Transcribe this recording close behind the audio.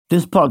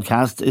This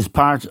podcast is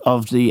part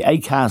of the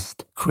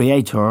Acast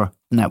Creator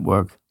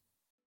Network.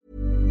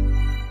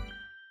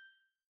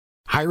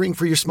 Hiring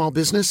for your small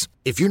business?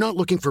 If you're not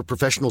looking for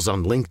professionals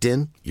on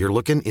LinkedIn, you're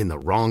looking in the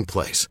wrong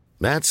place.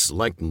 That's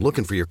like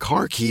looking for your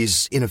car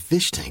keys in a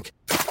fish tank.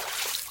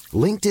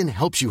 LinkedIn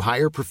helps you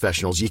hire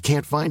professionals you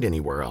can't find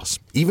anywhere else,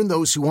 even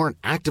those who aren't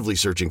actively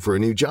searching for a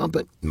new job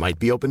but might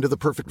be open to the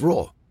perfect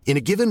role. In a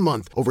given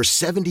month, over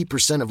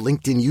 70% of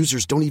LinkedIn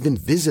users don't even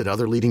visit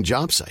other leading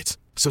job sites.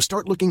 So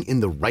start looking in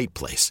the right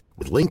place.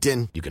 With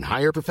LinkedIn, you can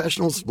hire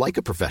professionals like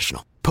a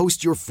professional.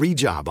 Post your free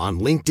job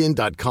on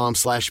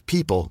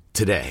linkedin.com/people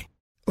today.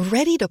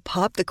 Ready to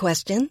pop the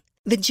question?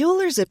 The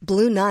jewelers at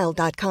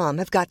BlueNile.com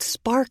have got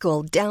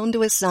sparkle down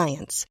to a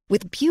science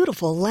with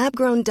beautiful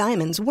lab-grown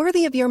diamonds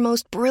worthy of your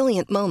most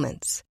brilliant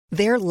moments.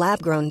 Their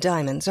lab-grown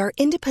diamonds are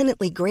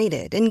independently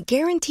graded and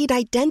guaranteed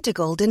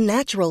identical to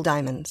natural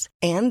diamonds,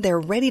 and they're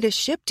ready to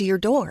ship to your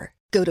door.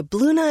 Go to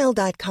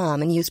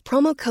BlueNile.com and use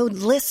promo code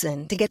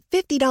LISTEN to get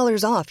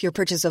 $50 off your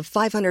purchase of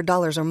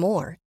 $500 or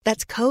more.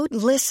 That's code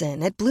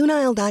LISTEN at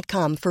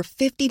BlueNile.com for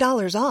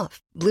 $50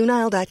 off.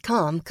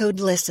 BlueNile.com, code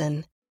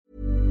LISTEN.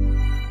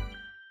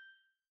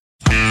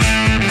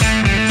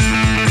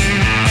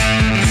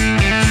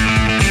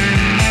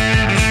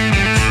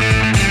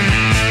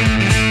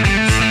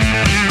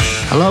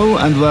 Hello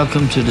and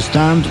welcome to The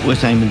Stand with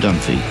Eamon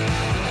Dunphy.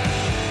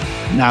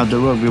 Now, the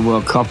Rugby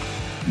World Cup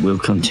will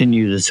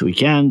continue this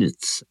weekend.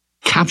 It's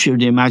captured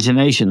the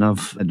imagination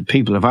of the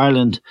people of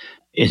Ireland.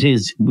 It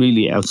is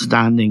really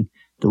outstanding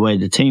the way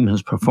the team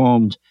has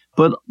performed.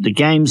 But the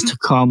games to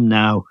come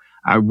now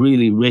are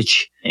really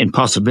rich in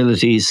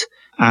possibilities,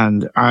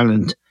 and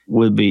Ireland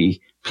will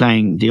be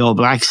playing the All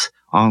Blacks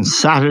on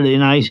Saturday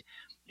night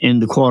in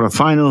the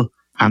quarter-final,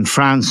 and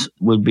France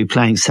will be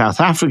playing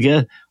South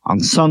Africa on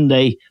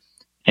Sunday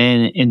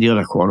in the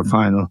other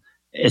quarter-final.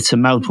 It's a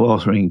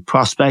mouth-watering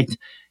prospect,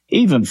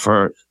 even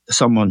for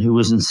someone who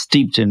isn't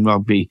steeped in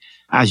rugby.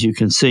 As you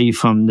can see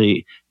from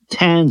the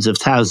tens of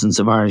thousands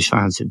of Irish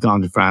fans who've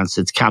gone to France,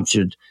 it's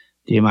captured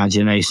the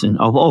imagination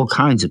of all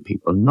kinds of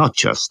people, not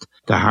just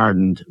the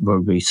hardened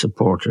rugby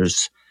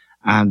supporters.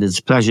 And it's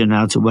a pleasure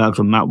now to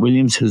welcome Matt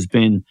Williams, who's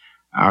been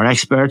our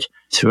expert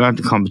throughout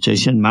the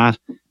competition. Matt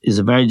is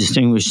a very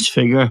distinguished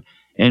figure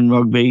in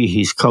rugby.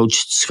 He's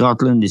coached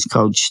Scotland, he's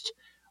coached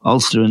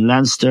Ulster and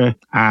Leinster,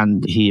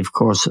 and he, of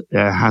course,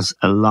 has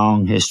a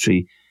long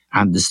history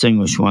and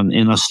distinguished one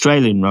in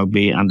Australian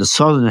rugby. And the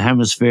Southern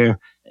Hemisphere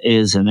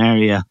is an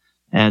area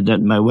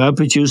that may well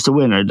produce the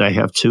winner. They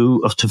have two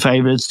of the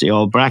favourites, the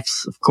All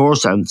Blacks, of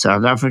course, and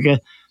South Africa.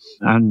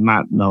 And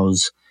Matt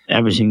knows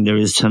everything there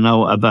is to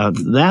know about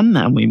them.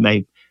 And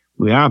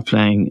we are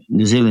playing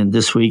New Zealand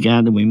this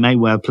weekend, and we may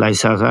well play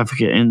South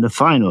Africa in the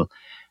final.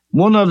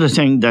 One other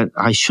thing that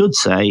I should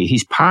say,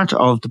 he's part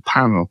of the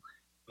panel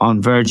on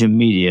Virgin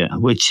Media,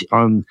 which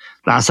on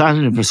last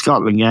Saturday for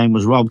Scotland game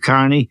was Rob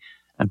Kearney,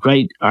 a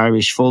great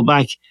Irish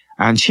fullback,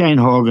 and Shane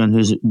Horgan,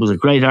 who was a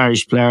great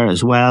Irish player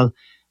as well,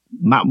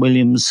 Matt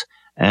Williams,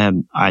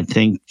 I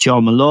think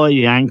Joe Malloy,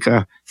 the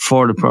anchor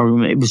for the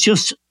programme. It was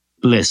just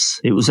bliss.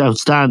 It was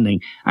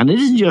outstanding. And it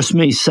isn't just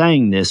me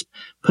saying this.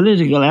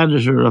 Political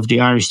editor of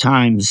the Irish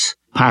Times,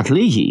 Pat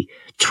Leahy,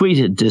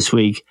 tweeted this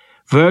week,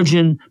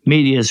 Virgin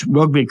Media's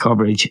rugby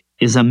coverage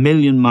is a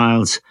million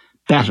miles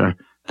better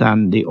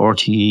than the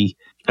RTE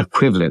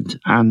equivalent.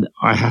 And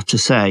I have to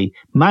say,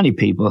 many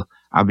people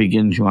are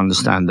beginning to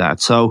understand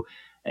that. So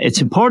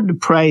it's important to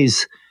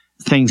praise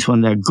things when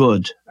they're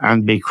good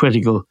and be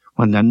critical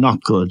when they're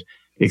not good,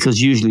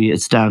 because usually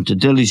it's down to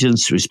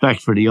diligence,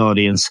 respect for the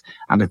audience,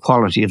 and the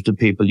quality of the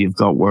people you've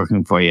got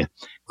working for you.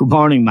 Good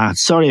morning, Matt.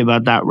 Sorry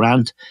about that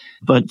rant,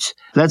 but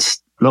let's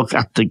look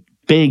at the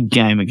big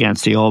game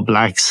against the All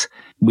Blacks.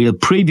 We'll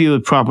preview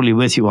it properly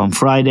with you on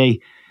Friday,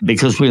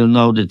 because we'll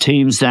know the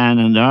teams then,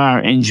 and there are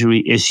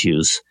injury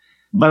issues.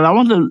 But I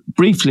want to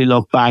briefly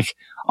look back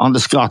on the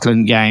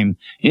Scotland game.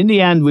 In the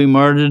end, we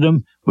murdered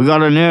them. We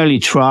got an early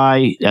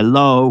try, a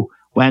low,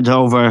 went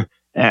over.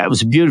 It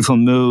was a beautiful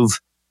move,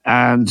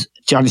 and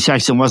Johnny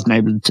Sexton wasn't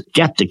able to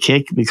get the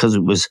kick because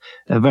it was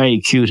a very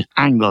acute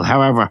angle.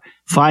 However,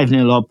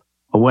 5-0 up,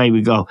 away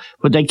we go.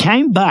 But they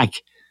came back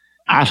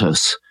at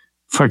us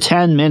for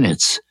 10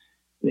 minutes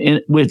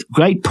with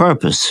great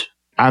purpose,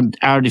 and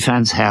our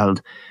defence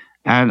held.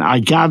 And I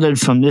gathered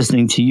from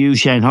listening to you,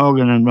 Shane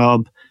Horgan and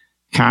Rob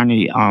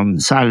Kearney on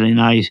Saturday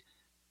night,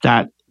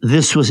 that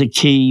this was a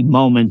key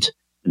moment,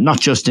 not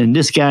just in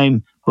this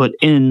game, but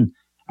in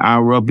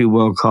our Rugby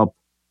World Cup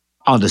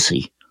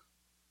odyssey.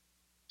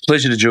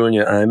 Pleasure to join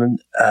you, Eamon.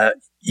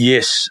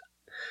 Yes,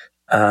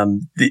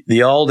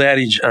 the old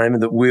adage,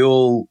 Eamon, that we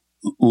all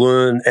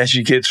learn as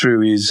you get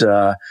through is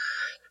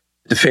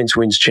defence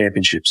wins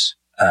championships.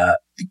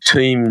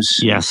 Teams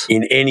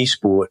in any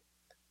sport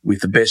with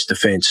the best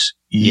defence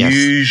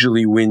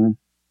usually win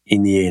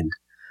in the end.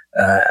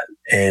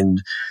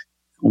 And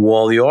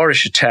while the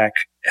Irish attack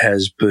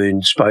has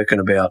been spoken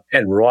about,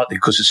 and rightly,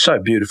 because it's so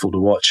beautiful to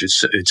watch,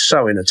 it's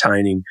so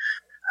entertaining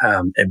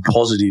and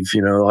positive.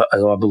 You know,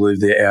 I believe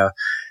that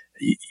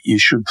you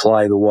should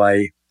play the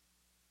way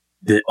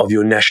of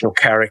your national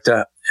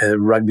character.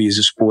 Rugby is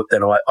a sport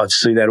that I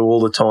see that all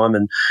the time,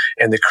 and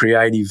the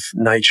creative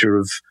nature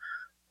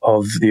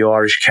of the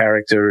Irish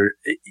character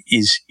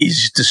is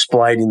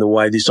displayed in the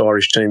way this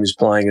Irish team is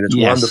playing, and it's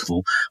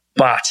wonderful.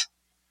 But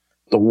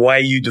the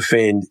way you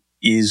defend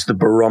is the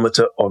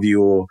barometer of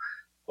your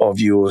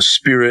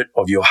spirit,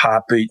 of your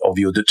heartbeat, of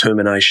your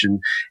determination,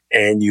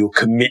 and your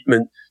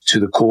commitment to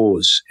the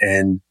cause.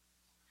 And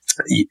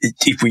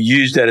if we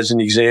use that as an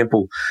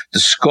example, the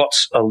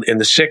Scots, in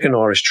the second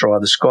Irish try,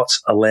 the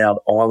Scots allowed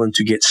Ireland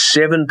to get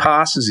 7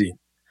 passes in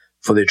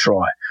for their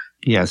try.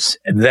 Yes.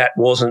 That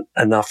wasn't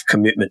enough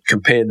commitment.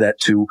 Compared that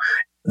to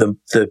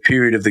the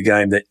period of the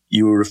game that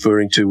you were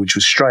referring to, which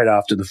was straight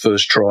after the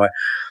first try,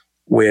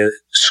 where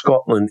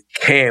Scotland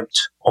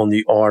camped on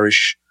the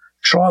Irish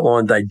try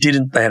line. They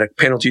had a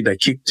penalty. They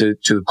kicked to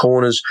the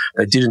corners.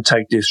 They didn't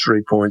take their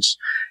 3 points.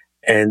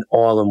 And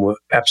Ireland were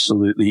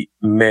absolutely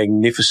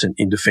magnificent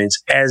in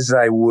defence, as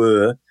they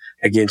were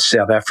against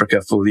South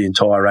Africa for the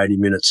entire 80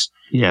 minutes.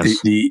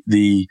 Yes.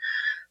 The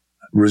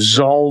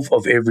resolve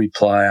of every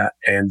player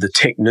and the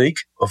technique,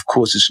 of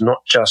course, it's not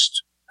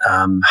just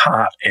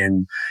heart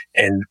and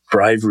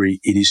bravery.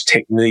 It is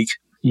technique.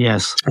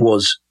 Yes.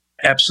 Was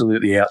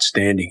absolutely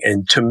outstanding.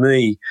 And to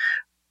me,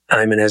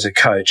 Eamon, as a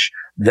coach,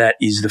 that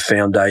is the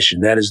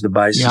foundation. That is the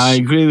basis. Yeah, I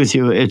agree with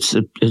you.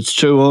 It's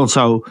true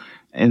also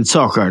in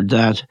soccer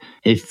that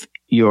if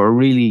you're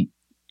really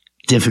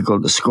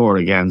difficult to score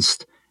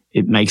against,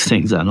 it makes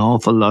things an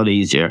awful lot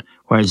easier.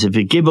 Whereas if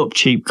you give up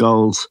cheap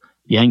goals,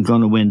 you ain't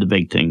going to win the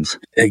big things.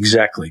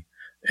 Exactly.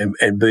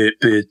 And be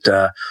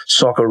it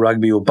soccer,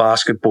 rugby or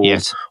basketball,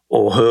 yes,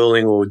 or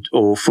hurling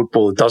or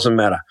football, it doesn't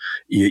matter.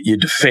 Your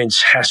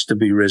defence has to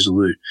be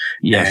resolute.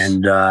 Yes.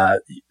 And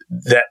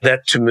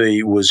that to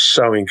me was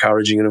so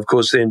encouraging. And of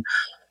course then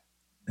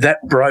that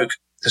broke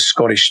the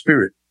Scottish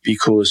spirit,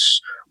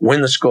 because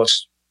when the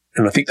Scots,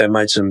 and I think they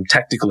made some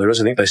tactical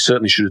errors, I think they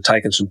certainly should have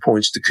taken some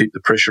points to keep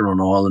the pressure on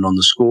Ireland on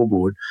the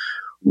scoreboard.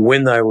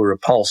 When they were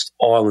repulsed,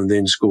 Ireland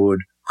then scored,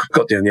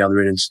 got down the other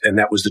end, and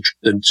that was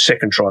the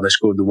second try. They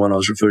scored the one I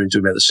was referring to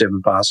about the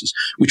 7 passes,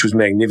 which was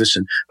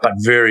magnificent, but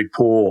very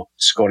poor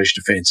Scottish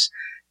defence.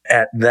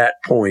 At that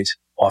point,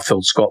 I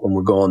felt Scotland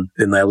were gone.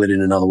 Then they let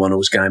in another one. It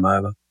was game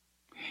over.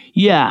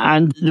 Yeah,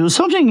 and there was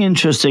something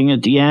interesting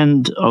at the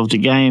end of the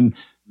game.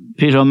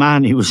 Peter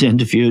O'Mahony was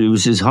interviewed. It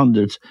was his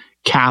 100th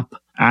cap,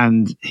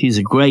 and he's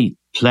a great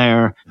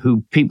player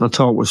who people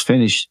thought was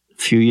finished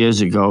a few years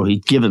ago.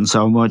 He'd given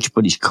so much,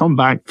 but he's come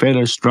back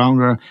fitter,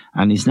 stronger,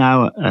 and he's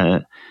now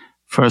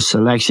first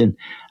selection.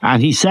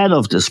 And he said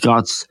of the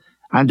Scots,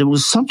 and there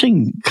was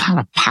something kind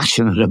of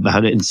passionate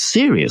about it and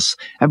serious.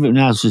 Everyone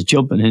else was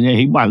jumping in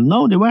there. Well,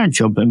 no, they weren't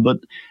jumping, but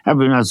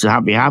everyone else was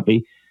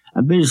happy.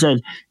 And Peter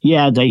said,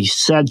 yeah, they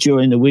said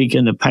during the week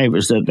in the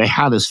papers that they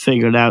had us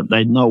figured out,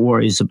 they'd no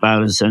worries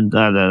about us, and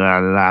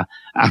da-da-da-da-da.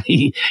 And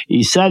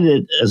he said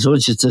it as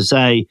much as to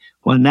say,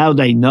 well, now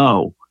they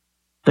know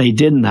they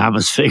didn't have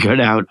us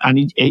figured out.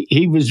 And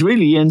he was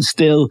really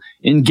still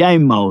in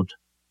game mode.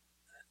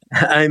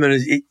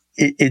 Eamon,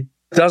 it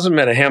doesn't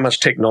matter how much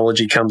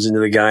technology comes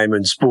into the game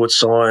and sports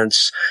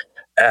science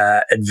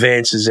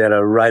advances at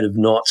a rate of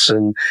knots,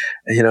 and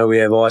we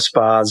have ice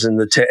baths and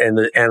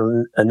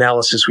the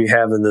analysis we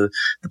have, and the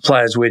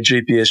players wear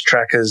GPS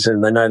trackers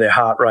and they know their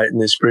heart rate and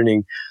their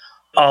sprinting.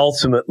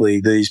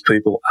 Ultimately, these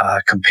people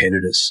are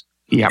competitors.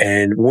 Yeah.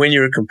 And when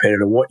you're a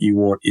competitor, what you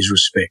want is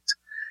respect.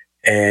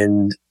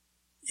 And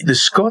the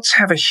Scots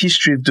have a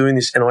history of doing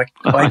this, and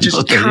I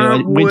just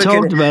can't work out. We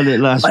talked about it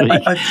last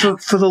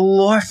week. For the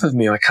life of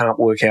me, I can't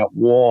work out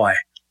why.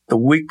 The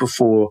week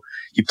before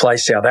you play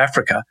South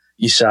Africa,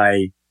 you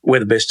say, we're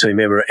the best team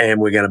ever and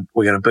we're going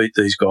to beat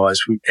these guys.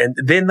 And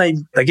then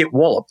they get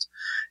walloped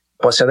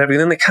by South Africa.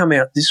 Then they come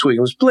out this week.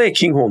 It was Blair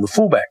Kinghorn, the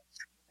fullback,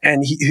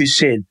 and who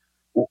said,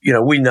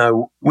 we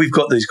know we've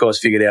got these guys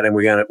figured out and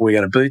we're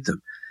going to beat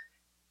them.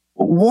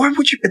 Why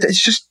would you? It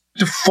just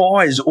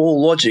defies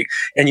all logic.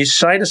 And you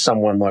say to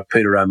someone like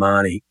Peter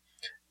O'Mahony,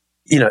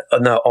 no,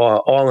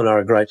 Ireland are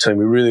a great team.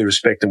 We really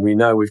respect them. We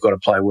know we've got to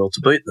play well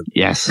to beat them.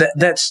 Yes.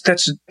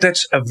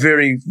 That's a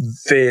very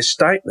fair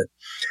statement.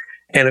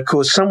 And, of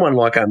course, someone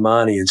like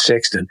O'Mahony and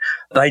Sexton,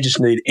 they just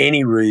need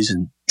any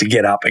reason to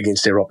get up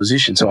against their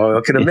opposition. So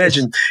I can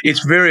imagine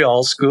it's very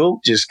old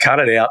school. Just cut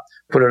it out,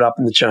 put it up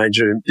in the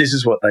change room. This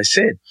is what they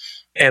said.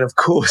 And, of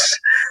course,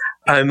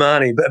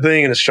 O'Mahony,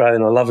 being an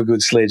Australian, I love a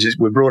good sledge.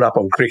 We're brought up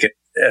on cricket,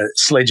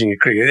 sledging at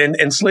cricket.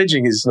 And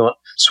sledging is not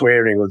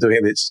swearing or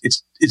doing it.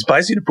 It's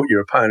basically to put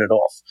your opponent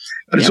off.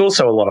 But It's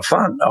also a lot of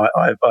fun.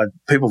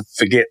 People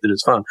forget that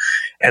it's fun.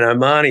 And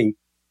O'Mahony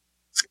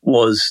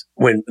was,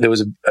 when there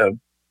was a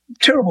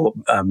terrible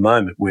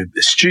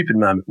stupid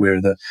moment where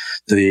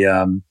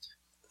the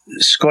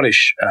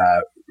Scottish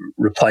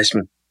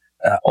replacement,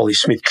 Ollie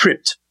Smith,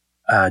 tripped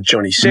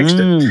Johnny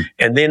Sexton,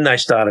 and then they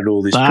started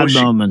all this bad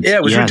pushing. Moment. Yeah,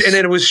 it was, yes. And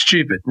then it was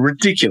stupid,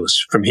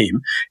 ridiculous from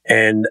him,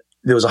 and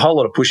there was a whole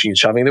lot of pushing and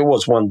shoving. There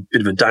was one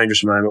bit of a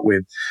dangerous moment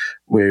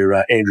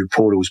where Andrew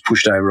Porter was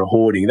pushed over a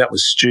hoarding. That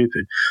was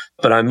stupid,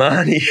 but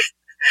O'Mahony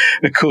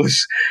of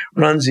course,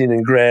 runs in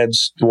and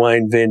grabs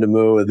Dwayne van der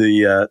Merwe,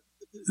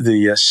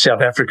 the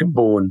South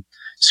African-born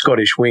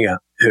Scottish winger,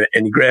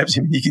 and he grabs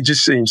him. You can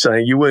just see him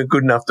saying, "You weren't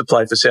good enough to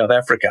play for South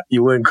Africa.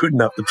 You weren't good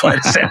enough to play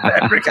for South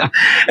Africa."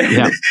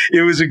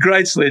 It was a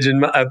great sledge,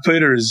 and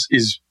Peter is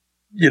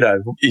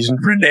he's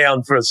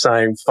renowned for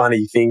saying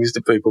funny things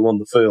to people on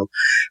the field.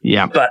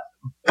 Yeah, but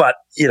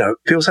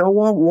people say,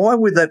 "Well, why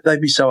would they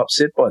be so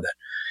upset by that?"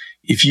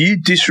 If you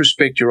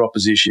disrespect your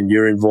opposition,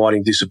 you're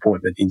inviting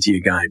disappointment into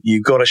your game.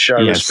 You've got to show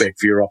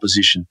respect for your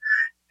opposition,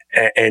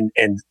 and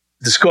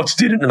the Scots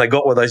didn't, and they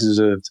got what they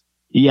deserved.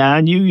 Yeah,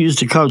 and you used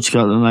to coach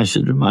Scotland, I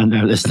should remind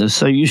our listeners,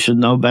 so you should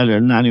know better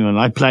than anyone.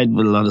 I played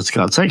with a lot of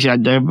Scots.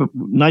 Actually, they're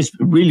nice,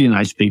 really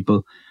nice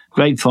people.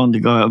 Great fun to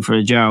go out for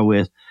a jar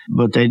with,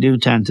 but they do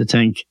tend to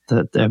think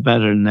that they're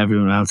better than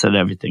everyone else at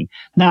everything.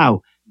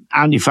 Now,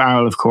 Andy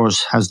Farrell, of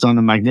course, has done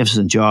a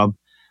magnificent job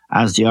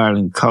as the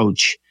Ireland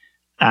coach.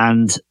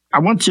 And I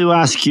want to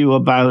ask you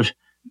about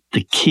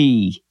the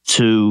key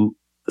to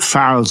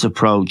Farrell's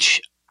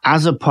approach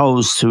as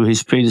opposed to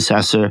his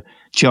predecessor,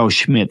 Joe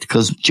Schmidt,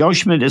 because Joe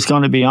Schmidt is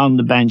going to be on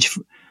the bench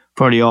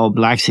for the All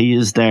Blacks. He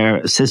is their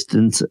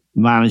assistant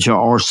manager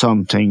or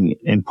something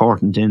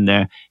important in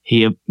there.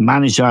 He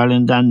managed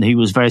Ireland and he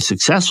was very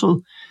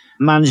successful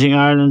managing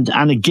Ireland.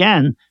 And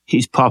again,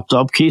 he's popped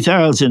up. Keith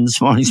Earls in this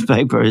morning's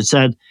paper has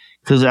said,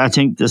 because I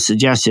think the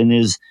suggestion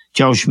is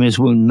Joe Schmidt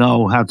will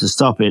know how to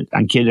stop it.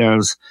 And Keith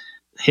Earls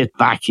hit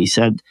back. He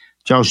said,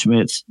 Joe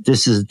Schmidt,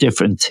 this is a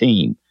different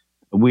team.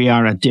 We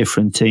are a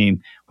different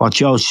team. What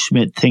Joe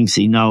Schmidt thinks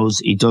he knows,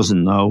 he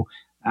doesn't know,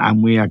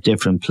 and we are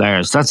different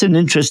players. That's an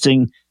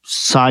interesting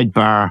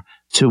sidebar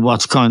to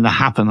what's going to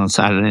happen on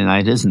Saturday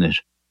night, isn't it?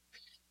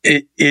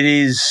 It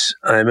is,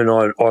 I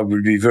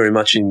would be very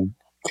much in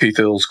Keith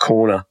Earls'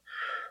 corner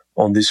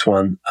on this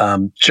one.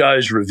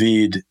 Joe's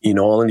revered in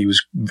Ireland. He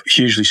was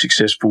hugely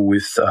successful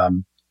with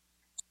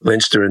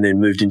Leinster and then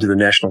moved into the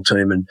national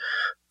team and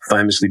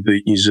famously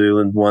beat New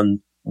Zealand,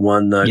 won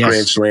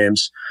Grand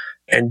Slams,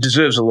 and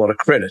deserves a lot of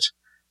credit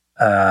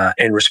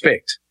and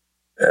respect.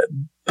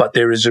 But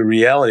there is a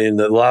reality in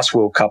the last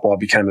World Cup I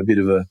became a bit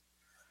of a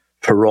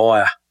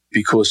pariah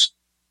because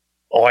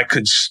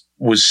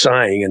was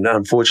saying, and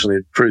unfortunately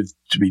it proved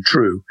to be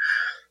true,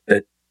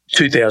 that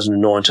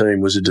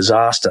 2019 was a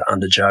disaster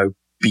under Joe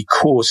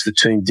because the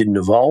team didn't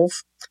evolve.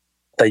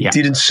 They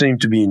didn't seem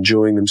to be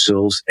enjoying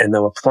themselves and they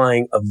were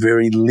playing a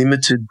very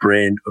limited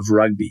brand of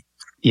rugby.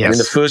 Yes. And in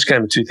the first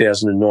game of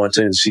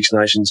 2019 of the Six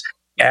Nations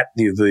at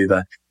the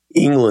Aviva,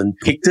 England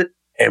picked it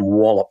and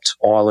walloped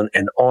Ireland,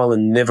 and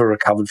Ireland never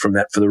recovered from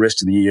that for the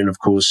rest of the year. And, of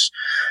course,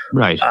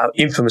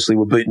 infamously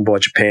were beaten by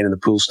Japan in the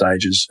pool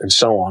stages and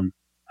so on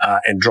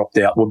and dropped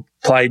out. We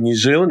played New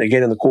Zealand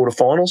again in the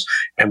quarterfinals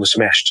and were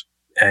smashed.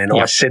 And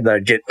I said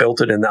they'd get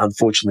belted, and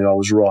unfortunately I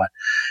was right.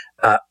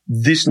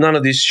 None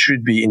of this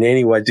should be in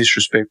any way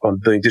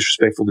being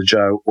disrespectful to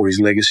Joe or his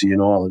legacy in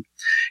Ireland.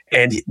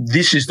 And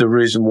this is the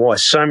reason why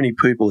so many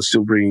people are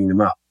still bringing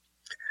them up.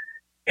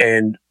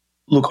 And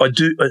look, I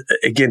do,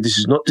 again, this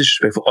is not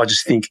disrespectful. I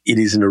just think it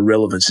is an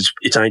irrelevance.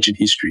 It's ancient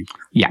history.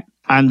 Yeah.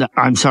 And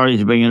I'm sorry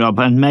to bring it up,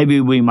 and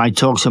maybe we might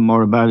talk some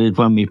more about it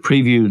when we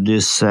preview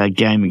this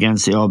game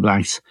against the All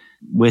Blacks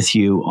with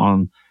you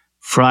on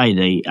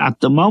Friday. At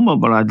the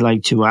moment, what I'd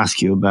like to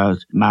ask you about,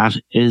 Matt,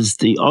 is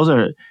the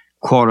other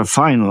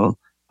quarter-final,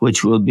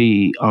 which will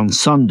be on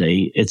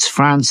Sunday. It's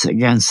France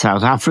against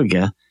South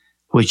Africa,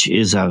 which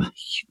is a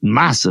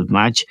massive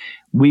match.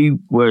 We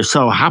were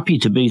so happy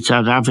to beat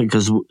South Africa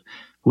because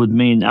would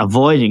mean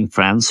avoiding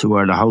France, who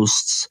are the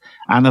hosts,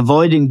 and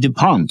avoiding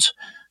Dupont,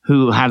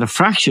 who had a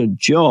fractured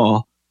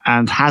jaw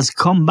and has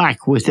come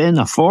back within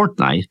a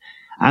fortnight.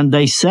 And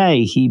they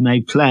say he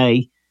may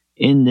play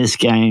in this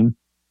game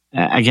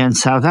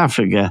against South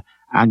Africa.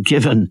 And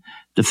given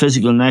the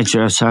physical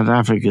nature of South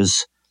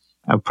Africa's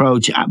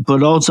approach,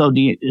 but also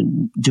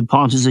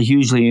Dupont is a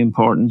hugely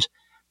important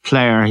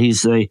player.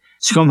 He's the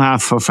scrum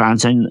half for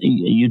France. And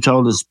you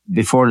told us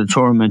before the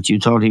tournament, you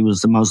thought he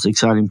was the most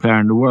exciting player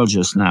in the world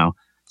just now.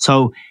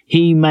 So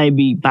he may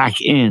be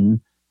back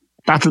in.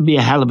 That'll be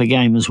a hell of a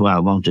game as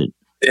well, won't it?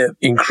 Yeah,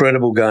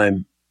 incredible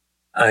game,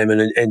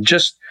 Eamon. And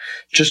just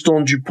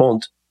on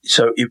Dupont,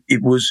 so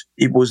it was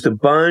the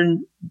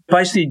bone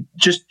basically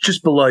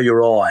just below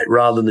your eye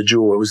rather than the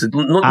jaw. It was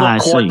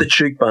not quite the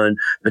cheekbone,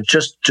 but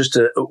just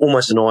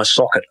almost an eye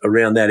socket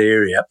around that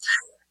area.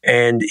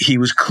 And he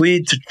was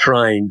cleared to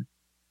train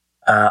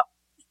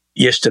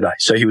yesterday.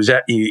 So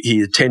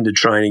he attended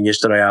training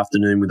yesterday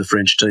afternoon with the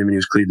French team, and he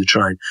was cleared to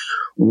train.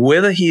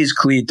 Whether he is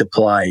cleared to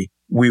play,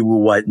 we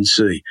will wait and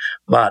see.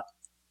 But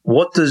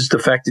what does the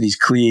fact that he's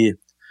clear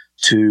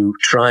to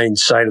train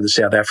say to the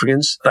South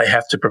Africans? They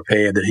have to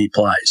prepare that he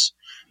plays.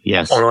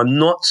 Yes. And I'm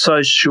not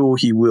so sure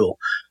he will.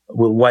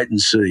 We'll wait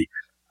and see.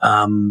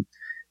 To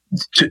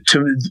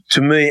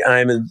me,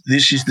 Eamon,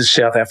 this is the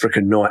South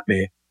African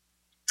nightmare,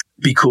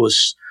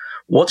 because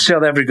what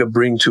South Africa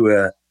bring to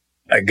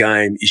a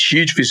game is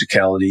huge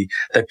physicality.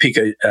 They pick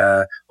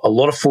a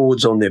lot of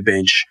forwards on their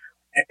bench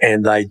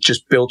and they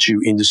just belt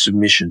you into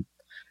submission.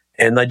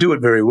 And they do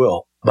it very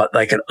well. but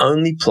they can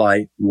only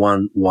play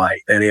one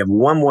way. They only have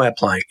one way of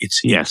playing.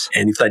 Yes.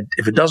 And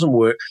if it doesn't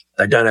work,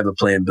 they don't have a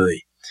plan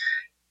B.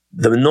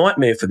 The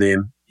nightmare for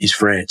them is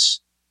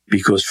France,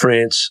 because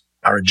France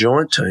are a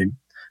giant team.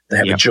 They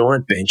have a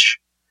giant bench.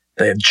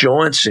 They have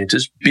giant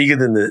centres, bigger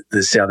than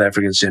the South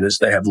African centres.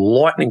 They have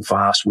lightning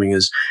fast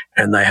wingers,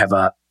 and they have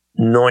a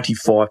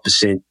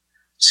 95%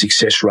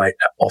 success rate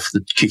off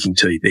the kicking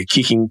tee. Their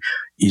kicking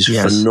is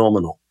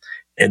phenomenal.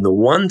 And the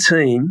one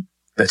team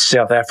that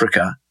South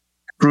Africa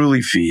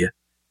truly fear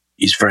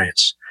is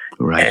France.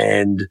 Right.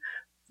 And,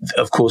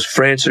 of course,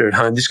 France are at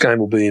home. This game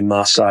will be in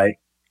Marseille,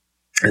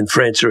 and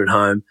France are at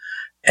home,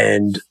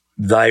 and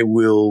they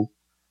will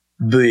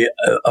be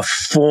a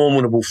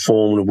formidable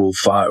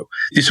foe.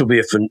 This will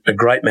be a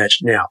great match.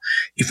 Now,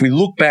 if we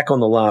look back on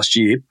the last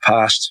year,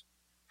 past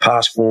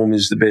form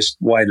is the best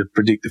way to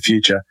predict the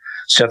future.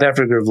 South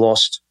Africa have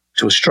lost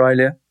to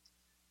Australia,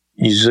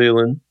 New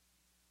Zealand,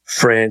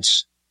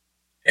 France,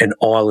 and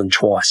Ireland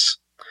twice.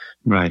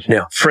 Right.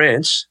 Now,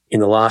 France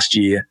in the last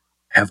year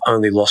have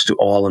only lost to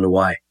Ireland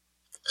away.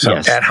 So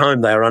at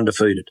home they are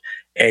undefeated,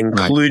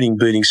 including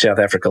beating South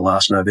Africa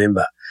last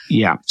November.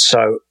 Yeah.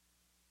 So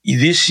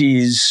this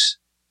is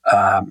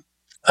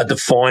a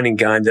defining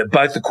game that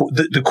both the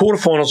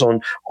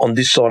quarterfinals on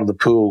this side of the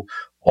pool,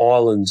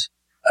 Ireland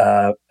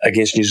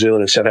against New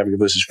Zealand and South Africa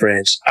versus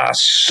France, are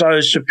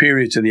so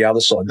superior to the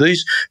other side.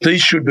 These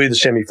should be the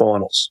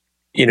semi-finals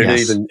in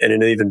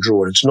an even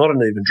draw. It's not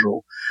an even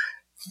draw,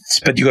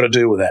 but you've got to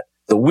deal with that.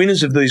 The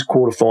winners of these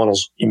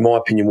quarterfinals, in my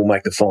opinion, will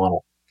make the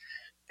final,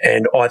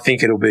 and I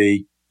think it'll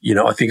be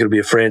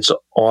a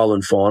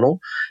France-Ireland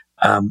final.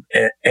 And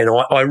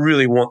I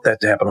really want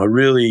that to happen. I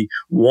really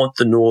want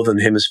the Northern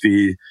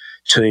Hemisphere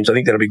teams. I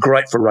think that'll be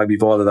great for rugby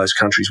if either of those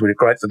countries win it,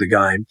 great for the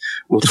game.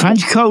 The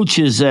French coach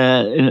is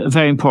a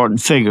very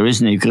important figure,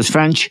 isn't he? Because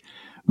French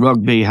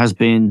rugby has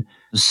been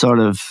sort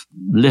of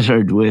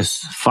littered with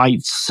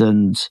fights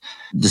and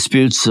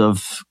disputes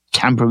of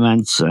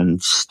temperaments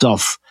and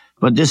stuff.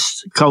 But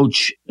this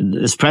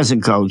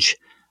present coach,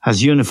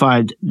 has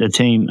unified the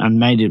team and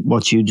made it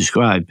what you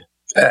described.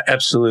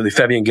 Absolutely.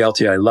 Fabien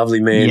Galtier,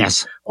 lovely man.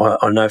 Yes.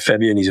 I know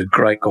Fabien. He's a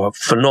great guy,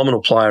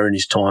 phenomenal player in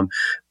his time,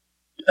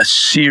 a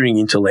searing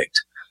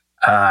intellect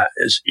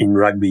in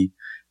rugby,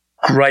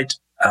 great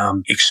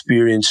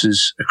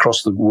experiences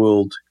across the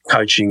world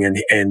coaching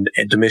and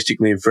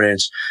domestically in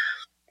France.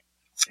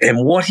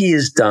 And what he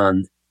has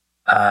done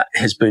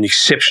has been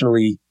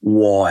exceptionally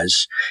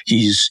wise.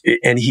 He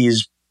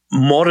has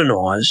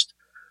modernised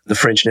the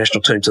French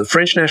national team. So the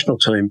French national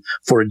team,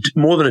 for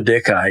more than a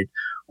decade,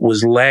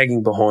 was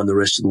lagging behind the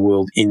rest of the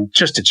world in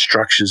just its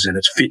structures and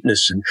its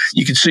fitness. And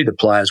you could see the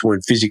players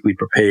weren't physically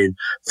prepared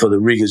for the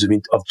rigours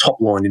of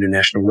top-line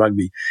international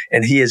rugby.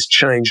 And he has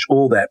changed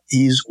all that.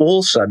 He is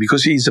also,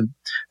 because he's a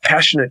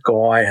passionate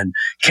guy and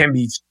can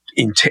be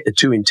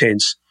too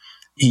intense,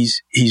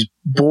 he's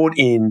brought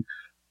in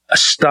a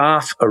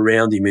staff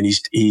around him, and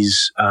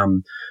he's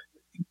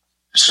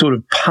sort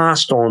of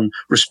passed on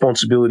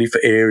responsibility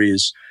for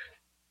areas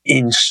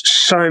in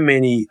so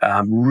many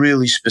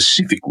really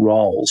specific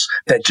roles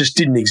that just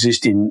didn't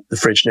exist in the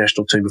French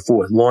national team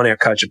before. Line-out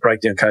coach, a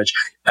breakdown coach,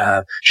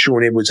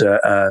 Sean Edwards,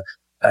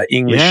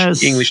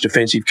 English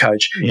defensive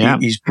coach. Yeah.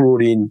 He's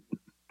brought in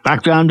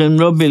background in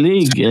rugby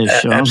league.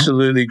 Sean.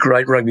 Absolutely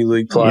great rugby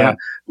league player.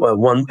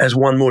 Yeah. Has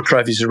won more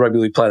trophies as a rugby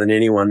league player than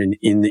anyone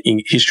in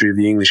the history of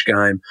the English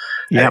game.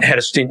 Yeah. Had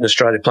a stint in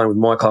Australia playing with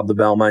my club, the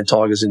Balmain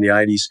Tigers, in the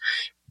 80s.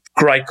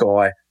 Great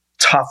guy,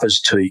 tough as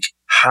teak.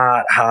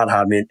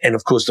 Hard man. And,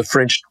 of course, the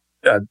French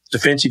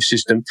defensive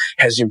system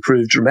has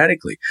improved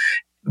dramatically.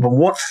 But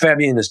what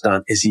Fabien has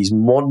done is he's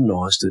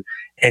modernised it,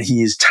 and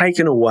he has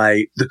taken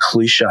away the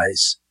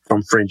cliches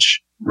from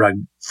French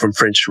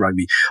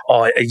rugby.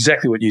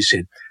 Exactly what you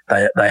said.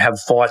 They have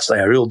fights. They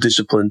are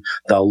ill-disciplined.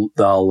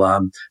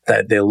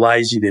 They're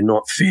lazy. They're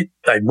not fit.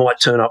 They might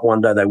turn up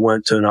one day. They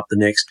won't turn up the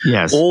next.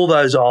 Yes. All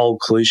those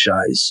old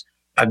cliches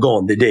are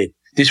gone. They're dead.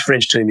 This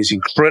French team is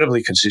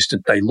incredibly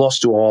consistent. They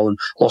lost to Ireland,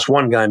 lost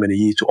one game in a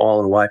year to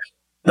Ireland away.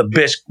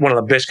 One of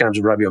the best games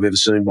of rugby I've ever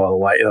seen, by the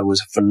way. It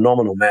was a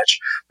phenomenal match.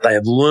 They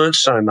have learned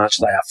so much.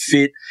 They are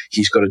fit.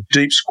 He's got a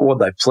deep squad.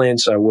 They plan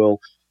so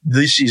well.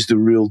 This is the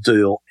real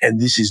deal, and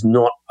this is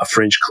not a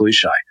French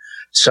cliche.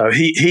 So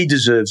he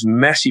deserves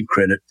massive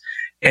credit,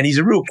 and he's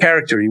a real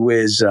character. He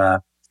wears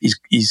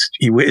these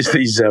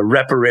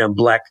wraparound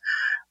black,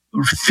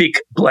 thick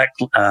black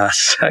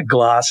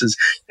glasses,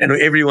 and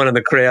everyone in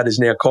the crowd is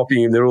now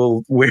copying him. They're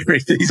all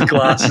wearing these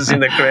glasses in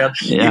the crowd.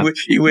 Yeah.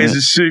 He wears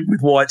a suit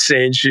with white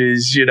sand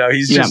shoes. You know,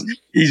 he's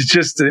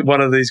just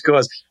one of these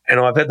guys. And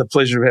I've had the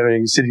pleasure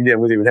of sitting down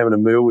with him and having a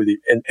meal with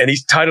him. And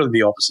he's totally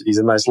the opposite. He's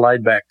the most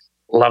laid back,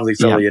 lovely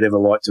fellow you'd ever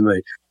like to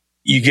meet.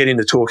 You get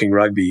into talking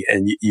rugby,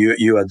 and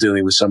you are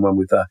dealing with someone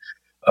with a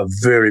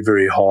very,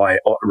 very high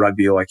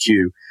rugby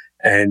IQ.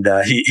 And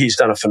he's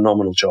done a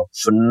phenomenal job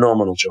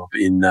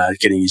in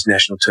getting his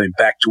national team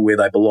back to where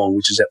they belong,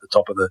 which is at the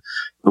top of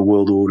the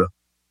world order.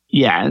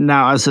 Yeah.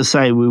 Now, as I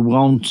say, we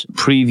won't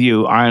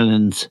preview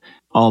Ireland's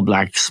All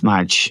Blacks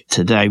match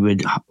today. We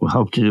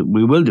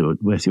will do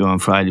it with you on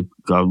Friday,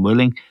 God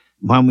willing,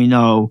 when we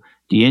know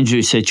the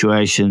injury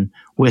situation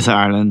with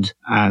Ireland,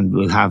 and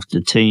we'll have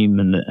the team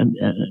and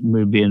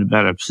we'll be in a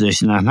better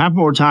position and have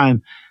more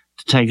time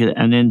to take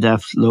an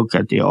in-depth look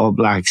at the All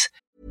Blacks.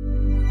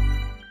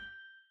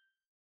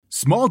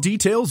 Small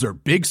details are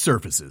big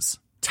surfaces.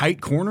 Tight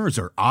corners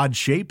are odd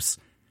shapes.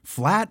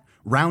 Flat,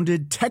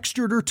 rounded,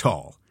 textured, or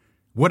tall.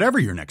 Whatever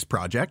your next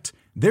project,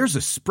 there's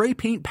a spray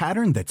paint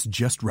pattern that's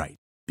just right.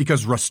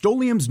 Because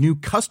Rust-Oleum's new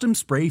Custom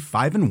Spray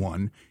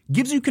 5-in-1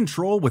 gives you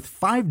control with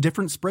 5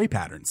 different spray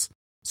patterns.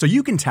 So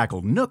you can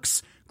tackle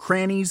nooks,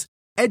 crannies,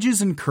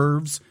 edges, and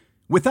curves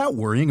without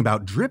worrying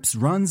about drips,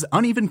 runs,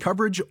 uneven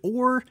coverage,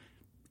 or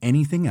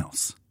anything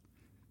else.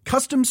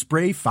 Custom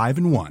Spray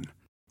 5-in-1.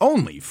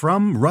 Only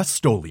from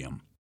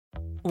Rust-Oleum.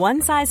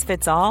 One size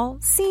fits all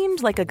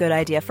seemed like a good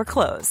idea for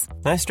clothes.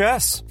 Nice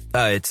dress.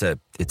 It's a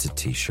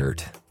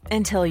t-shirt.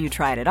 Until you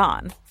tried it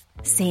on.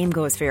 Same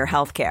goes for your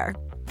healthcare.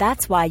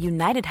 That's why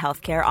United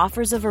Healthcare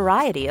offers a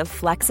variety of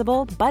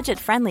flexible,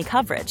 budget-friendly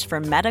coverage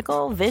for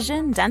medical,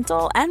 vision,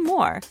 dental, and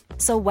more.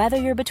 So whether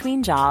you're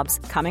between jobs,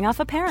 coming off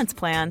a parent's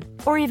plan,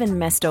 or even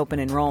missed open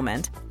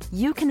enrollment,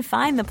 you can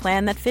find the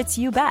plan that fits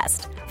you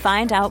best.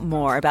 Find out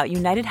more about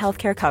United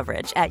Healthcare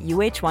coverage at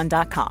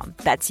uh1.com.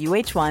 That's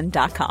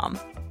uh1.com.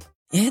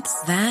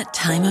 It's that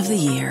time of the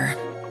year.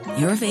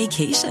 Your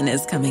vacation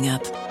is coming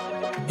up.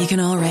 You can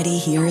already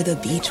hear the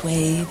beach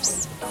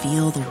waves,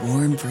 feel the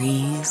warm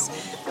breeze,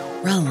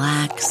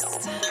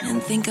 relax,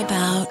 and think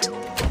about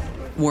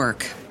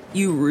work.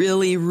 You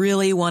really,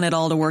 really want it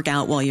all to work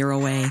out while you're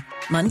away.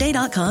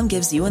 Monday.com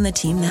gives you and the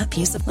team that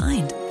peace of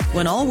mind.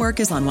 When all work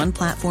is on one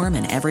platform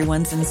and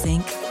everyone's in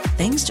sync,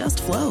 things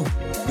just flow.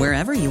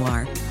 Wherever you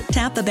are,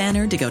 tap the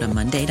banner to go to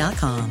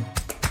Monday.com.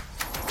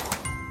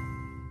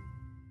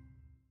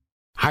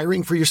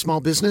 Hiring for your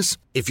small business?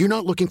 If you're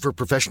not looking for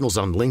professionals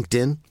on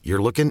LinkedIn,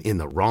 you're looking in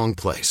the wrong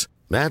place.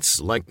 That's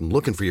like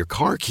looking for your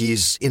car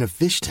keys in a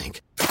fish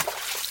tank.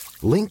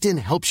 LinkedIn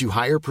helps you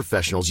hire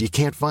professionals you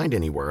can't find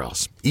anywhere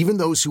else, even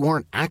those who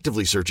aren't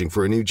actively searching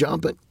for a new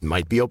job but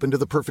might be open to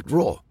the perfect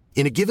role.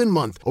 In a given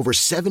month, over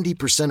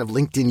 70% of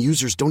LinkedIn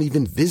users don't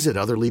even visit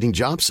other leading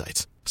job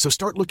sites. So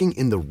start looking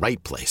in the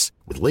right place.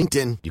 With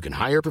LinkedIn, you can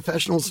hire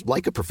professionals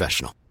like a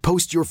professional.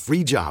 Post your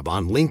free job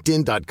on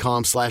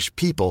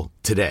linkedin.com/people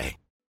today.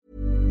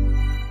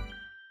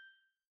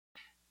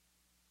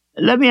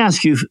 Let me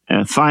ask you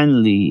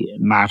finally,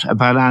 Matt,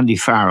 about Andy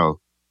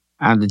Farrell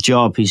and the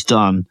job he's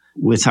done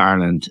with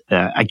Ireland.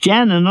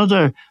 Again,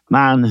 another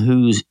man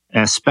who's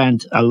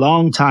spent a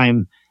long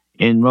time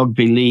in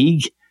rugby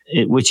league,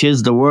 which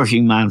is the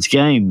working man's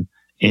game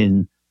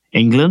in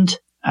England,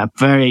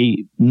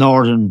 very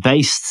northern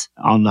based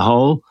on the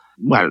whole,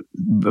 well,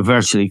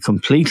 virtually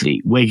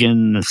completely.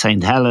 Wigan,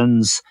 St.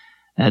 Helens,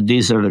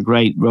 these are the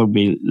great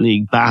rugby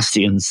league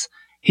bastions.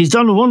 He's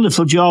done a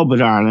wonderful job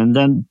with Ireland,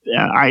 and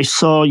I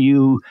saw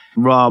you,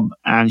 Rob,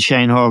 and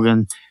Shane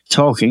Horgan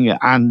talking,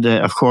 and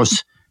of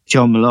course,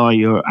 Joe Malloy,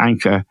 your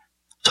anchor,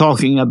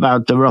 talking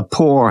about the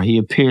rapport he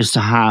appears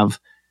to have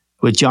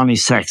with Johnny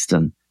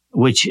Sexton,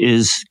 which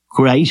is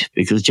great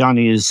because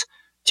Johnny,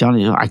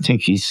 I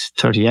think he's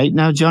 38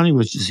 now, Johnny,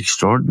 which is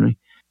extraordinary.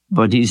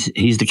 But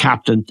he's the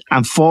captain.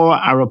 And for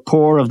a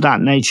rapport of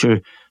that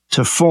nature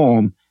to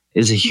form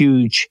is a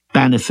huge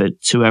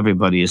benefit to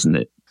everybody, isn't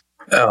it?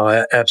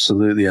 Oh,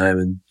 absolutely,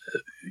 Eamon.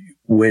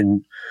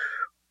 When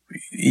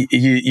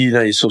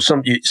you saw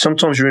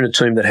sometimes you're in a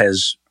team that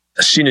has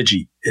a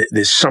synergy.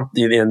 There's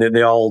something,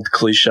 the old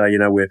cliche,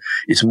 where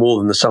it's more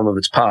than the sum of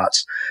its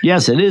parts.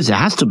 Yes, it is. It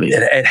has to be.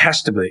 It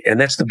has to be, and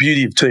that's the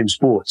beauty of team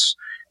sports.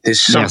 There's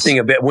something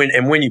about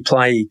when you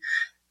play,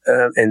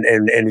 and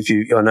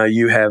if I know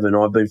you have, and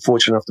I've been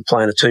fortunate enough to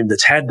play in a team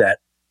that's had that.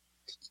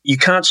 You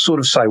can't sort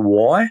of say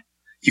why.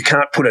 You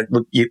can't put it.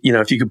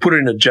 If you could put it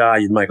in a jar,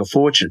 you'd make a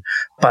fortune.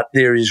 But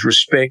there is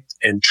respect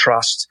and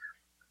trust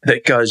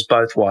that goes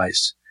both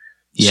ways.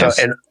 Yes.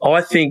 So, and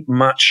I think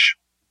much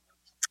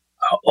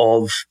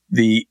of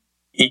the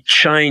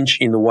change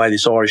in the way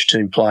this Irish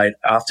team played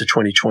after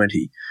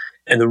 2020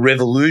 and the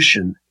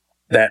revolution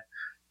that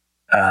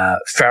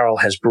Farrell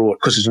has brought,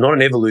 because it's not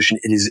an evolution,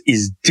 it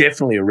is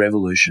definitely a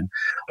revolution.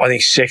 I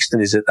think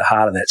Sexton is at the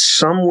heart of that.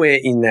 Somewhere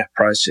in that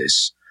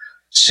process,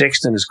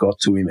 Sexton has got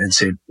to him and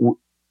said,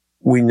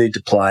 we need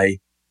to play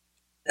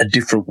a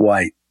different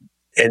way.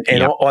 And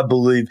I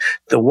believe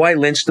the way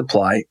Leinster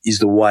play is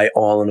the way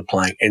Ireland are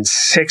playing. And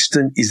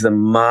Sexton is the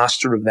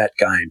master of that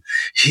game.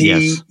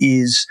 He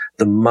is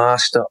the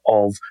master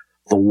of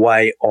the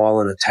way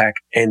Ireland attack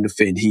and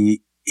defend.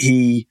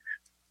 He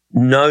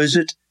knows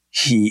it.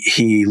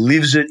 He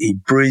lives it. He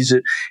breathes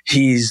it.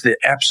 He is the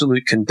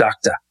absolute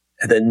conductor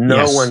that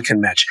no one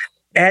can match.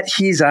 At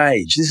his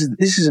age,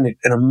 this is an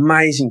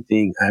amazing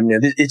thing. I mean,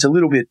 it's a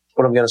little bit,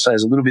 what I'm going to say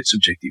is a little bit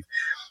subjective.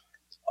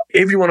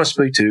 Everyone I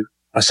speak to,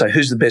 I say,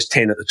 who's the best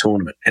 10 at the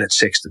tournament? And it's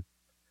Sexton.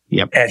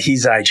 Yep. At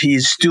his age, he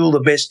is still the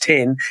best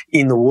 10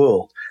 in the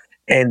world.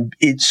 And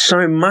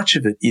so much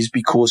of it is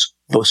because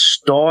the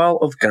style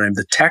of game,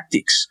 the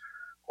tactics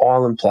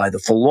Ireland play, the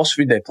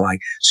philosophy they're playing,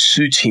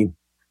 suits him.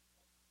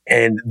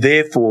 And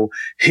therefore,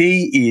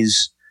 he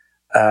is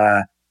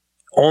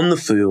on the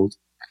field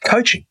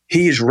coaching.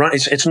 He is run.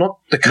 It's not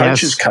the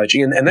coach's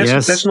coaching, and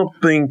that's not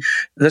being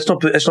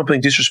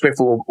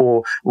disrespectful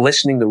or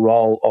lessening the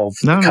role of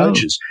the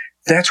coaches.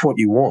 No. That's what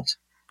you want.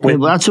 Well,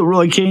 that's what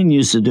Roy Keane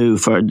used to do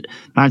for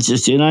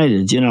Manchester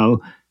United. You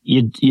know,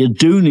 you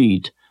do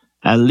need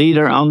a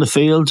leader on the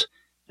field,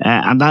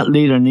 and that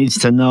leader needs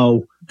to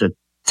know the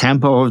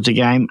tempo of the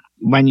game,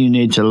 when you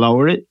need to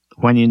lower it,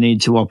 when you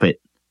need to up it.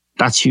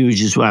 That's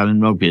huge as well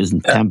in rugby,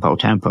 isn't it?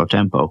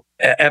 Tempo.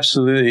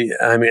 Absolutely.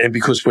 I mean, and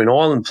because when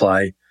Ireland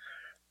play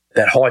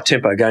that high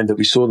tempo game that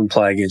we saw them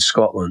play against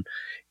Scotland,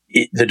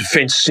 the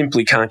defence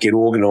simply can't get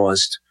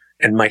organised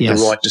and make the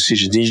right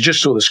decisions. And you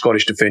just saw the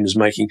Scottish defenders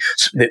making,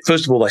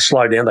 first of all, they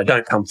slow down. They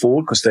don't come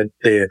forward because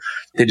their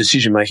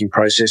decision-making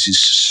process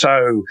is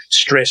so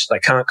stressed they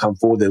can't come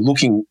forward. They're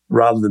looking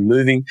rather than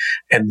moving,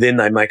 and then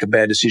they make a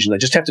bad decision. They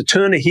just have to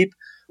turn a hip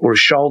or a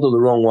shoulder the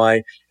wrong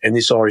way, and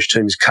this Irish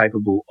team is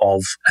capable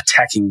of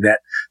attacking that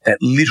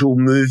little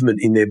movement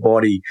in their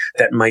body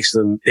that makes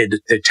them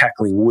their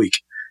tackling weak.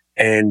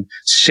 And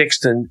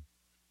Sexton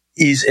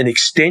is an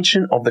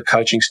extension of the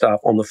coaching staff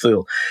on the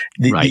field.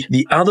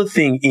 The other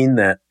thing in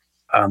that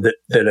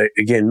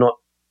again,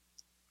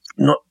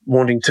 not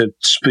wanting to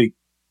speak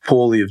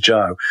poorly of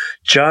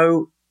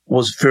Joe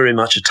was very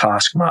much a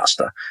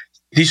taskmaster.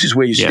 This is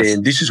where you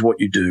stand. This is what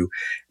you do.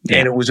 Yeah.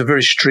 And it was a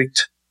very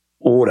strict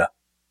order,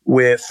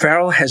 where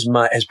Farrell has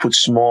put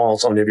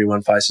smiles on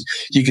everyone's faces.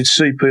 You could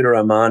see Peter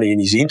O'Mahony in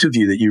his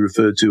interview that you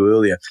referred to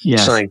earlier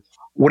saying,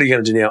 what are you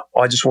going to do now?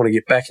 I just want to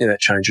get back into that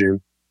change room.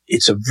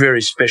 It's a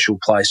very special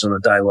place on a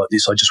day like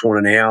this. I just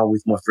want an hour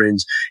with my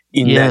friends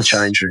in that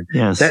change room.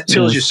 Yes. That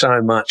tells you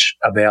so much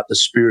about the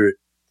spirit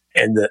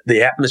and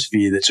the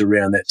atmosphere that's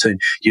around that team.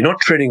 You're not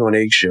treading on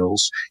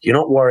eggshells. You're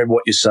not worried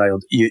what you say.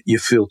 You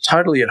feel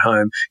totally at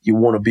home. You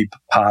want to be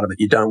part of it.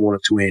 You don't want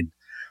it to end.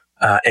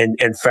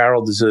 And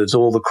Farrell deserves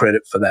all the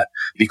credit for that,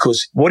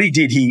 because what he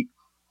did,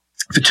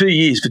 for 2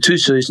 years, for 2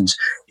 seasons,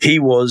 he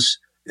was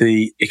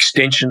the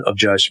extension of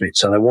Joe Schmidt.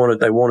 So they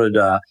wanted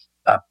a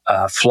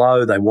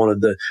flow, they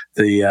wanted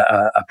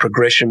a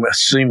progression, a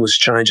seamless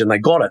change, and they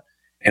got it.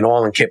 And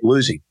Ireland kept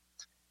losing.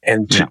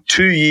 And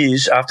 2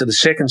 years after the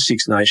second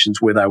Six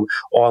Nations, where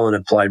Ireland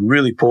had played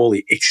really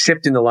poorly,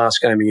 except in the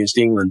last game against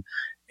England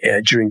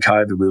during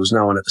COVID, where there was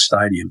no one at the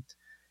stadium.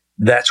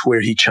 That's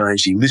where he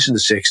changed. He listened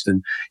to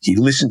Sexton. He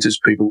listened to his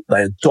people.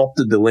 They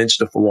adopted the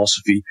Leinster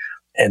philosophy,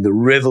 and the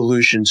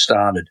revolution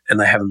started, and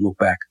they haven't looked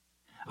back.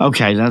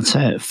 Okay, that's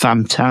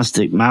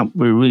fantastic, Matt.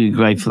 We're really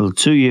grateful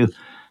to you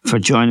for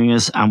joining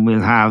us, and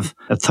we'll have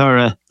a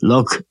thorough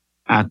look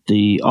at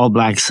the All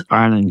Blacks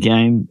Ireland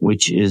game,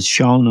 which is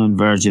shown on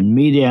Virgin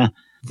Media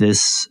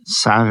this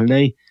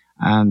Saturday.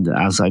 And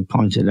as I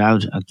pointed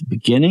out at the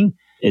beginning,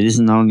 it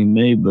isn't only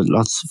me, but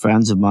lots of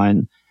friends of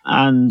mine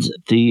and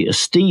the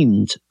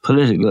esteemed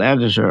political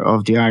editor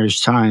of the Irish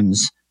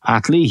Times,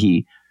 Pat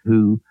Leahy,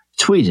 who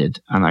tweeted,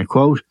 and I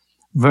quote,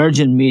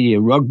 "Virgin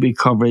Media rugby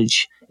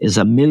coverage is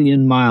a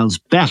million miles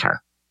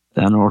better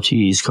than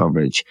RTE's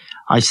coverage."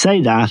 I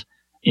say that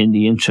in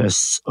the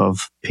interests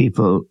of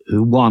people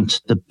who want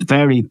the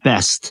very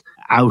best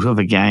out of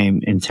a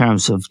game in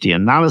terms of the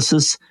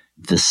analysis,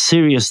 the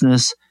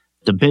seriousness,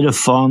 the bit of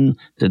fun,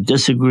 the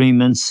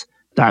disagreements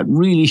that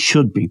really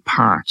should be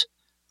part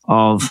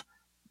of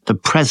the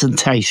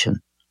presentation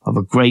of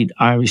a great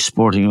Irish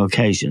sporting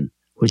occasion,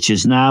 which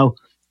is now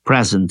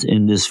present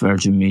in this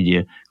Virgin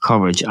Media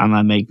coverage. And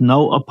I make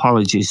no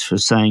apologies for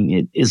saying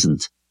it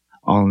isn't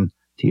on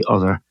the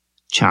other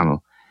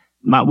channel.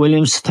 Matt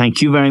Williams,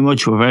 thank you very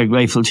much. We're very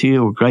grateful to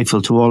you. We're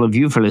grateful to all of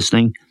you for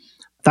listening.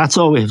 That's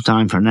all we have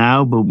time for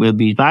now, but we'll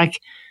be back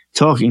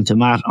talking to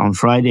Matt on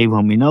Friday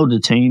when we know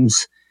the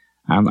teams,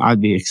 and I'll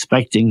be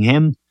expecting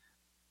him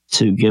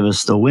to give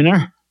us the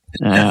winner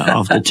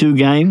of the 2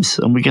 games,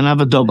 and we can have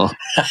a double.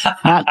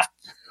 Matt,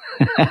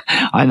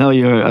 I know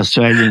you're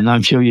Australian.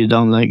 I'm sure you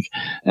don't like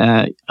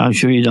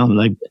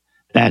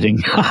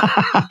betting.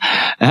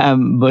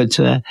 But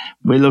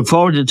we look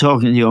forward to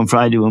talking to you on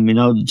Friday when we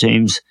know the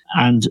teams,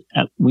 and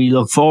we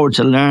look forward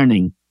to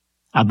learning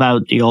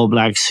about the All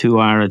Blacks, who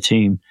are a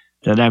team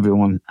that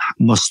everyone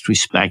must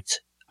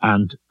respect,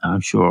 and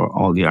I'm sure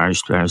all the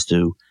Irish players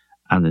do,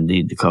 and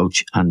indeed the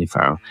coach, Andy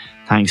Farrell.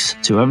 Thanks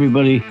to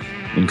everybody,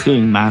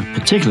 including Matt,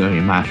 particularly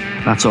Matt.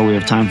 That's all we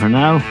have time for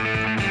now.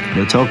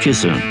 We'll talk to you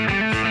soon.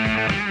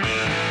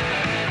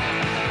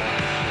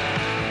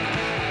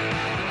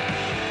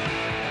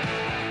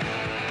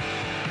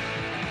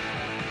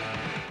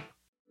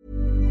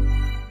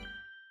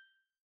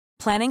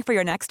 Planning for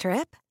your next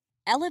trip?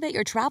 Elevate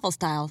your travel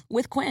style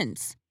with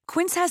Quince.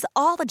 Quince has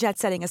all the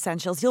jet-setting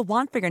essentials you'll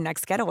want for your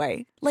next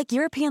getaway, like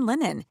European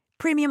linen,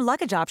 premium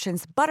luggage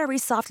options, buttery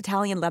soft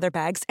Italian leather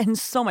bags, and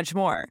so much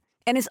more.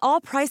 And is all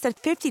priced at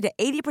 50 to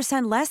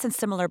 80% less than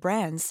similar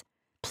brands.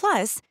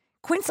 Plus,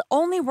 Quince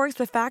only works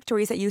with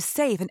factories that use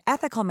safe and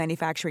ethical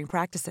manufacturing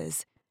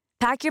practices.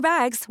 Pack your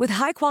bags with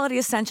high-quality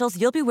essentials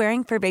you'll be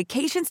wearing for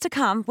vacations to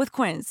come with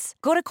Quince.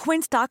 Go to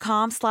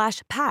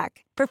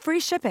quince.com/pack for free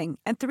shipping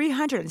and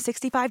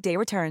 365-day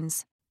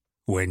returns.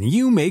 When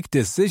you make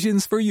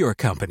decisions for your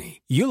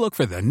company, you look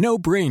for the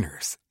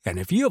no-brainers. And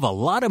if you have a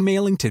lot of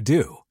mailing to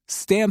do,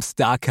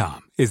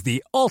 Stamps.com is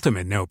the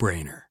ultimate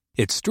no-brainer.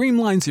 It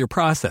streamlines your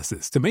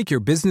processes to make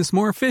your business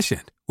more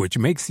efficient, which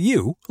makes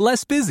you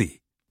less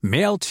busy.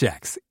 Mail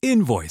checks,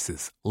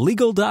 invoices,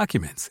 legal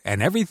documents,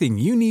 and everything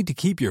you need to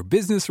keep your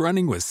business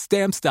running with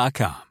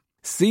Stamps.com.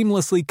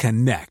 Seamlessly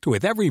connect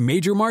with every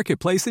major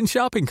marketplace and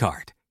shopping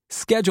cart.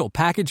 Schedule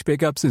package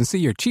pickups and see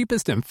your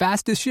cheapest and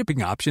fastest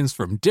shipping options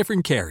from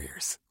different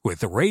carriers,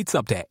 with rates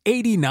up to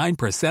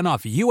 89%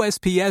 off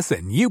USPS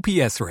and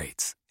UPS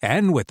rates.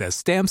 And with the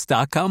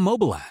Stamps.com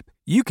mobile app,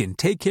 you can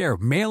take care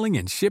of mailing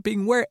and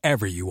shipping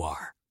wherever you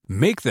are.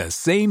 Make the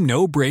same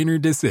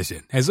no-brainer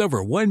decision as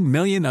over 1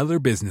 million other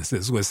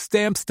businesses with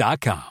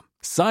Stamps.com.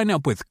 Sign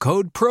up with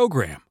code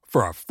PROGRAM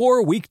for a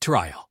 4-week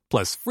trial,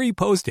 plus free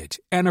postage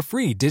and a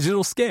free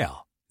digital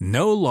scale.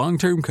 No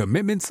long-term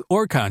commitments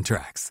or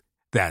contracts.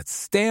 That's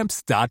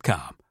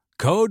Stamps.com.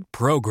 Code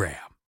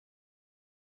PROGRAM.